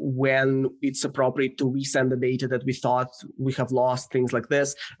out when it's appropriate to resend the data that we thought we have lost, things like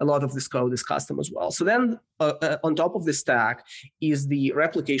this. A lot of this code is custom as well. So then on top of the stack is the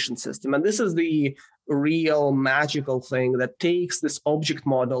replication system. And this is the real magical thing that takes this object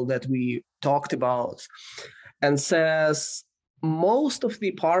model that we talked about and says most of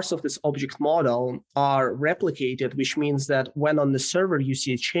the parts of this object model are replicated, which means that when on the server you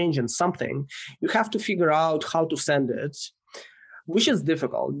see a change in something, you have to figure out how to send it, which is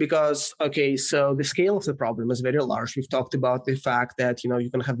difficult because, okay, so the scale of the problem is very large. We've talked about the fact that, you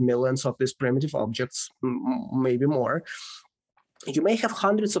can have millions of these primitive objects, maybe more. You may have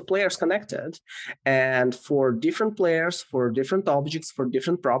hundreds of players connected, and for different players, for different objects, for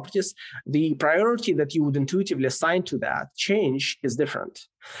different properties, the priority that you would intuitively assign to that change is different.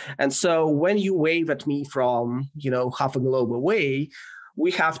 And so when you wave at me from, half a globe away, we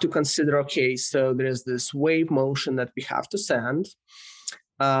have to consider, okay, so there's this wave motion that we have to send.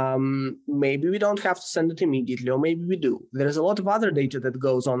 Maybe we don't have to send it immediately, or maybe we do. There's a lot of other data that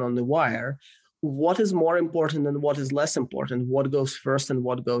goes on the wire. What is more important and what is less important? What goes first and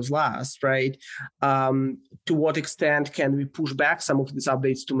what goes last, right? to what extent can we push back some of these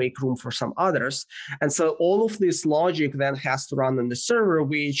updates to make room for some others? And so all of this logic then has to run on the server,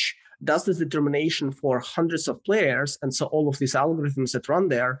 which does this determination for hundreds of players. And so all of these algorithms that run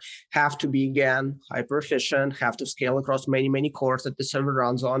there have to be, again, hyper efficient, have to scale across many, many cores that the server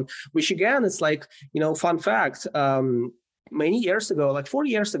runs on, which again, it's like, fun fact, many years ago, like 4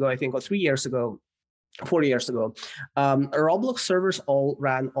 years ago, I think, or 3 years ago, 4 years ago, Roblox servers all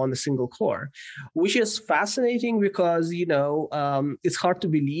ran on a single core, which is fascinating because, it's hard to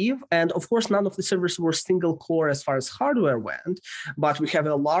believe. And of course, none of the servers were single core as far as hardware went, but we have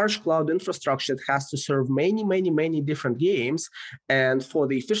a large cloud infrastructure that has to serve many, many, many different games. And for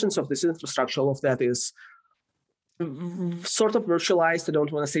the efficiency of this infrastructure, all of that is sort of virtualized. I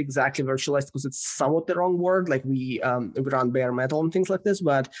don't want to say exactly virtualized because it's somewhat the wrong word. Like we run bare metal and things like this,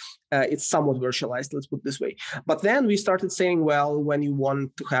 but it's somewhat virtualized, let's put it this way. But then we started saying, well, when you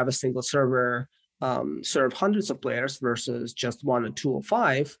want to have a single server serve hundreds of players versus just 1 or 2 or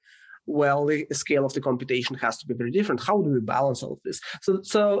 5, well, the scale of the computation has to be very different. How do we balance all of this?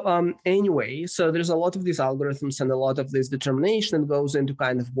 Anyway, so there's a lot of these algorithms and a lot of this determination that goes into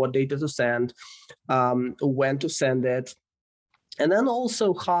kind of what data to send, when to send it, and then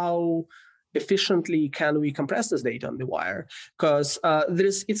also how efficiently can we compress this data on the wire? Because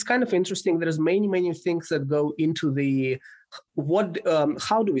it's kind of interesting. There's many, many things that go into the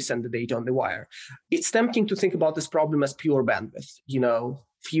how do we send the data on the wire? It's tempting to think about this problem as pure bandwidth.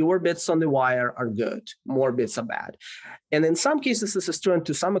 Fewer bits on the wire are good, more bits are bad. And in some cases, this is true, and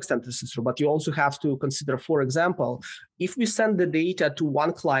to some extent, this is true. But you also have to consider, for example, if we send the data to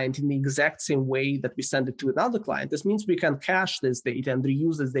one client in the exact same way that we send it to another client, this means we can cache this data and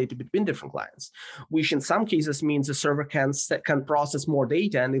reuse this data between different clients, which in some cases means the server can process more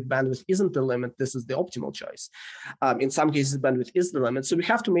data. And if bandwidth isn't the limit, this is the optimal choice. In some cases, bandwidth is the limit. So we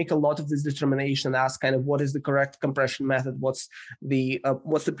have to make a lot of this determination and ask kind of what is the correct compression method, what's the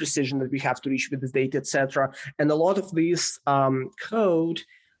precision that we have to reach with this data, etc. And a lot of this code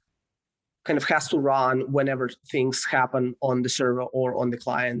kind of has to run whenever things happen on the server or on the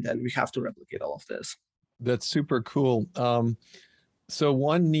client, and we have to replicate all of this. That's super cool. So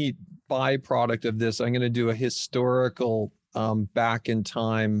one neat byproduct of this, I'm going to do a historical back in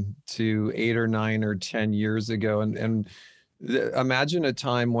time to 8 or 9 or 10 years ago, and imagine a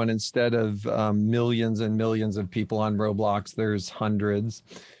time when instead of millions and millions of people on Roblox, there's hundreds,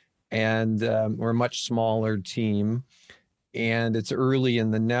 and we're a much smaller team, and it's early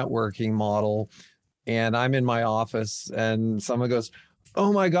in the networking model, and I'm in my office and someone goes,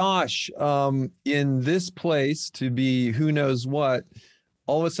 oh my gosh, in this place to be who knows what,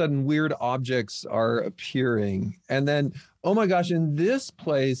 all of a sudden weird objects are appearing. And then, oh my gosh, in this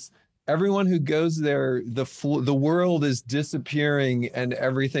place, everyone who goes there, the world is disappearing and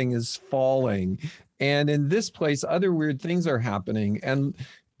everything is falling. And in this place, other weird things are happening.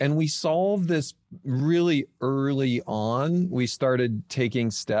 And we solved this really early on. We started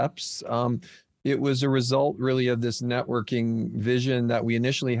taking steps. It was a result really of this networking vision that we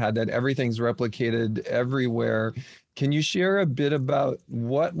initially had, that everything's replicated everywhere. Can you share a bit about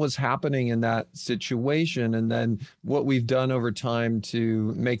what was happening in that situation and then what we've done over time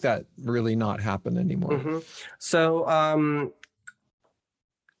to make that really not happen anymore? Mm-hmm. So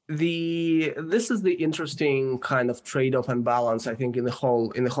this is the interesting kind of trade-off and balance, I think, in the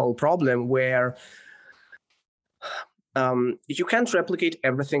whole problem, where you can't replicate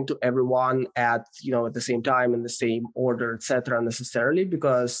everything to everyone at the same time in the same order, etc. necessarily,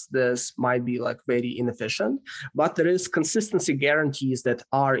 because this might be like very inefficient. But there is consistency guarantees that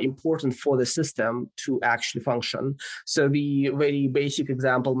are important for the system to actually function. So the very basic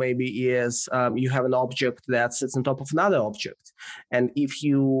example maybe is you have an object that sits on top of another object, and if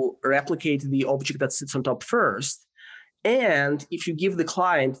you replicate the object that sits on top first, and if you give the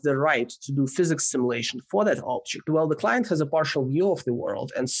client the right to do physics simulation for that object, well, the client has a partial view of the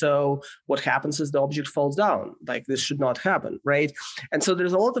world. And so what happens is the object falls down. Like, this should not happen, right? And so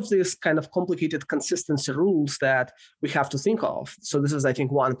there's a lot of these kind of complicated consistency rules that we have to think of. So this is, I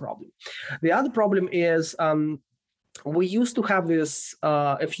think, one problem. The other problem is we used to have this,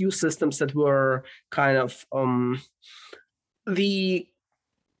 a few systems that were kind of the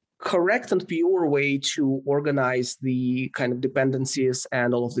correct and pure way to organize the kind of dependencies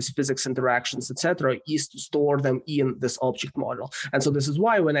and all of these physics interactions, etc., is to store them in this object model. And so this is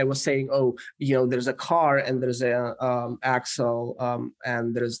why when I was saying, there's a car and there's a axle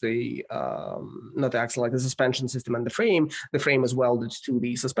and there's the not axle, like the suspension system and the frame is welded to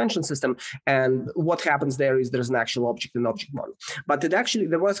the suspension system. And what happens there is there's an actual object in the object model. But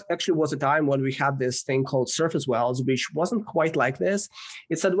there was a time when we had this thing called surface welds, which wasn't quite like this.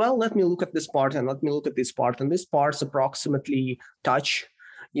 It said, well, well, let me look at this part and let me look at this part, and these parts approximately touch,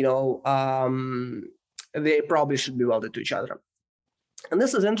 they probably should be welded to each other. And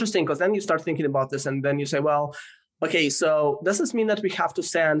this is interesting because then you start thinking about this and then you say, well, okay, so does this mean that we have to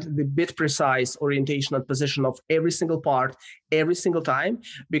send the bit precise orientation and position of every single part every single time?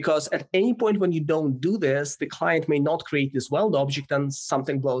 Because at any point when you don't do this, the client may not create this weld object and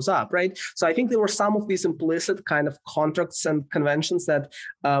something blows up, right? So I think there were some of these implicit kind of contracts and conventions that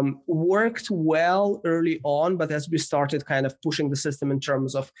worked well early on, but as we started kind of pushing the system in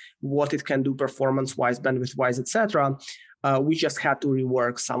terms of what it can do performance-wise, bandwidth-wise, etc., we just had to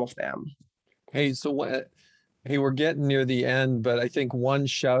rework some of them. Hey, we're getting near the end, but I think one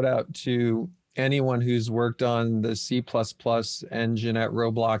shout out to anyone who's worked on the C++ engine at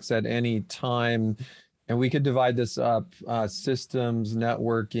Roblox at any time. And we could divide this up, systems,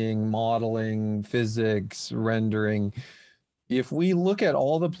 networking, modeling, physics, rendering. If we look at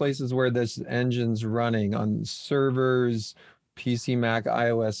all the places where this engine's running on servers, PC, Mac,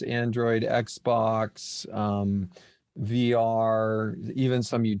 iOS, Android, Xbox, VR, even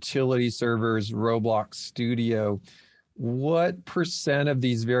some utility servers, Roblox Studio, what percent of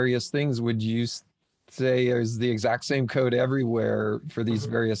these various things would you say is the exact same code everywhere for these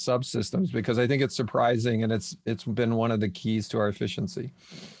various subsystems? Because I think it's surprising, and it's been one of the keys to our efficiency.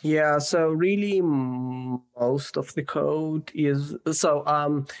 Yeah, so really most of the code is,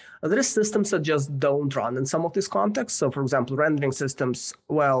 there is systems that just don't run in some of these contexts. So for example, rendering systems,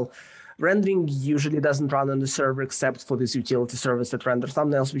 well, rendering usually doesn't run on the server except for this utility service that renders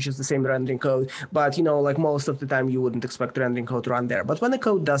thumbnails, which is the same rendering code. But, like most of the time, you wouldn't expect the rendering code to run there. But when the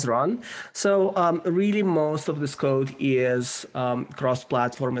code does run, so really most of this code is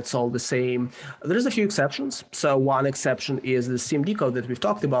cross-platform. It's all the same. There's a few exceptions. So one exception is the CMD code that we've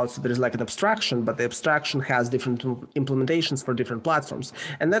talked about. So there is like an abstraction, but the abstraction has different implementations for different platforms.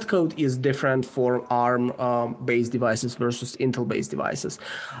 And that code is different for ARM-based devices versus Intel-based devices.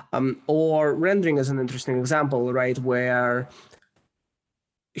 Or rendering is an interesting example, right, where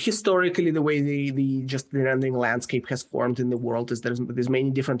historically the way the rendering landscape has formed in the world is there's many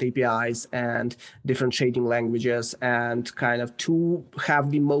different APIs and different shading languages, and kind of to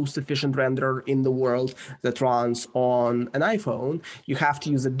have the most efficient renderer in the world that runs on an iPhone, you have to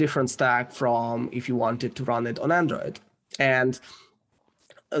use a different stack from if you wanted to run it on Android. And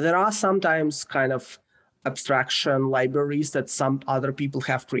there are sometimes kind of abstraction libraries that some other people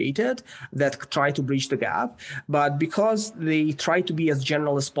have created that try to bridge the gap. But because they try to be as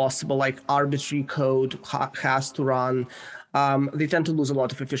general as possible, like arbitrary code has to run, they tend to lose a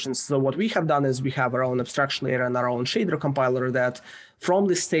lot of efficiency. So what we have done is we have our own abstraction layer and our own shader compiler that from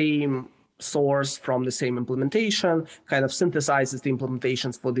the same source, from the same implementation, kind of synthesizes the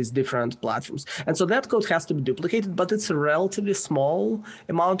implementations for these different platforms. And so that code has to be duplicated, but it's a relatively small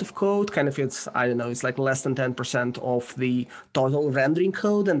amount of code. Kind of it's like less than 10% of the total rendering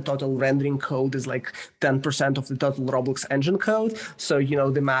code, and total rendering code is like 10% of the total Roblox engine code. So,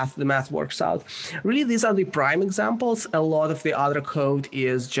 the math works out. Really, these are the prime examples. A lot of the other code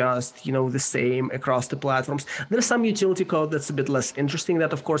is just, the same across the platforms. There's some utility code that's a bit less interesting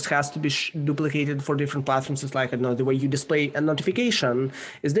that, of course, has to be duplicated for different platforms. It's like, the way you display a notification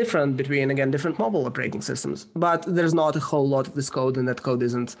is different between, again, different mobile operating systems. But there's not a whole lot of this code, and that code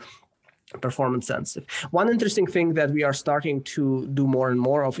isn't performance sensitive. One interesting thing that we are starting to do more and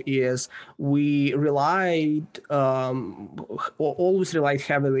more of is we always relied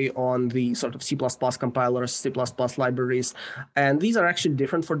heavily on the sort of C++ compilers, C++ libraries, and these are actually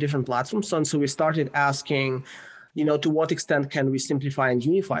different for different platforms. And so we started asking, to what extent can we simplify and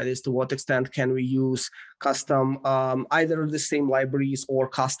unify this? To what extent can we use custom, either the same libraries or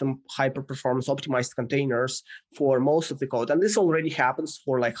custom hyper-performance optimized containers for most of the code? And this already happens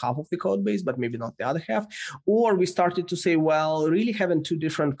for like half of the code base, but maybe not the other half. Or we started to say, well, really having two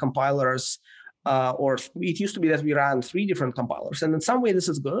different compilers, or it used to be that we ran 3 different compilers. And in some way, this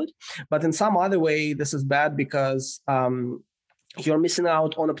is good, but in some other way, this is bad because you're missing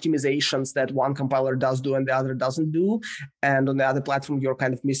out on optimizations that one compiler does do and the other doesn't do. And on the other platform, you're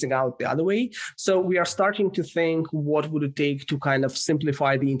kind of missing out the other way. So we are starting to think, what would it take to kind of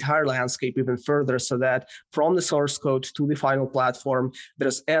simplify the entire landscape even further, so that from the source code to the final platform,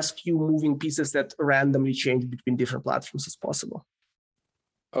 there's as few moving pieces that randomly change between different platforms as possible.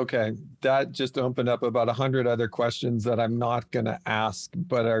 Okay, that just opened up about 100 other questions that I'm not going to ask,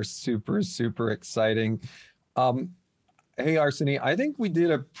 but are super, super exciting. Hey, Arseny, I think we did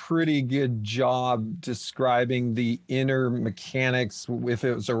a pretty good job describing the inner mechanics, if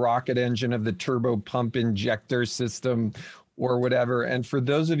it was a rocket engine, of the turbo pump injector system or whatever. And for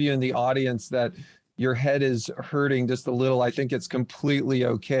those of you in the audience that your head is hurting just a little, I think it's completely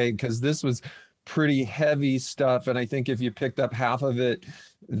okay, because this was pretty heavy stuff. And I think if you picked up half of it,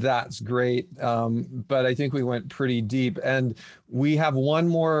 that's great. But I think we went pretty deep. And we have one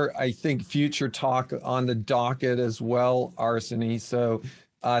more, I think, future talk on the docket as well, Arseny. So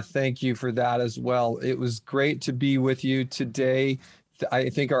thank you for that as well. It was great to be with you today. I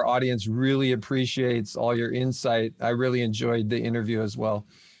think our audience really appreciates all your insight. I really enjoyed the interview as well.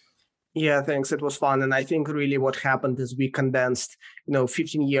 Yeah, thanks. It was fun. And I think really what happened is we condensed,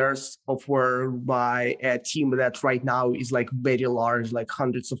 15 years of work by a team that right now is like very large, like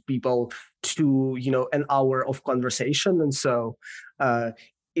hundreds of people, to, an hour of conversation. And so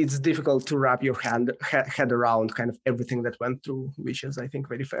it's difficult to wrap your head around kind of everything that went through, which is, I think,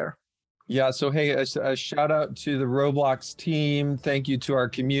 very fair. Yeah, so hey, a shout out to the Roblox team. Thank you to our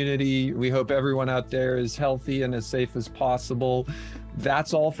community. We hope everyone out there is healthy and as safe as possible.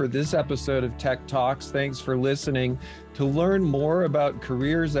 That's all for this episode of Tech Talks. Thanks for listening. To learn more about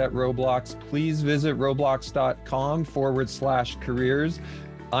careers at Roblox, please visit roblox.com/careers.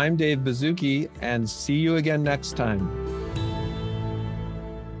 I'm Dave Baszucki, and see you again next time.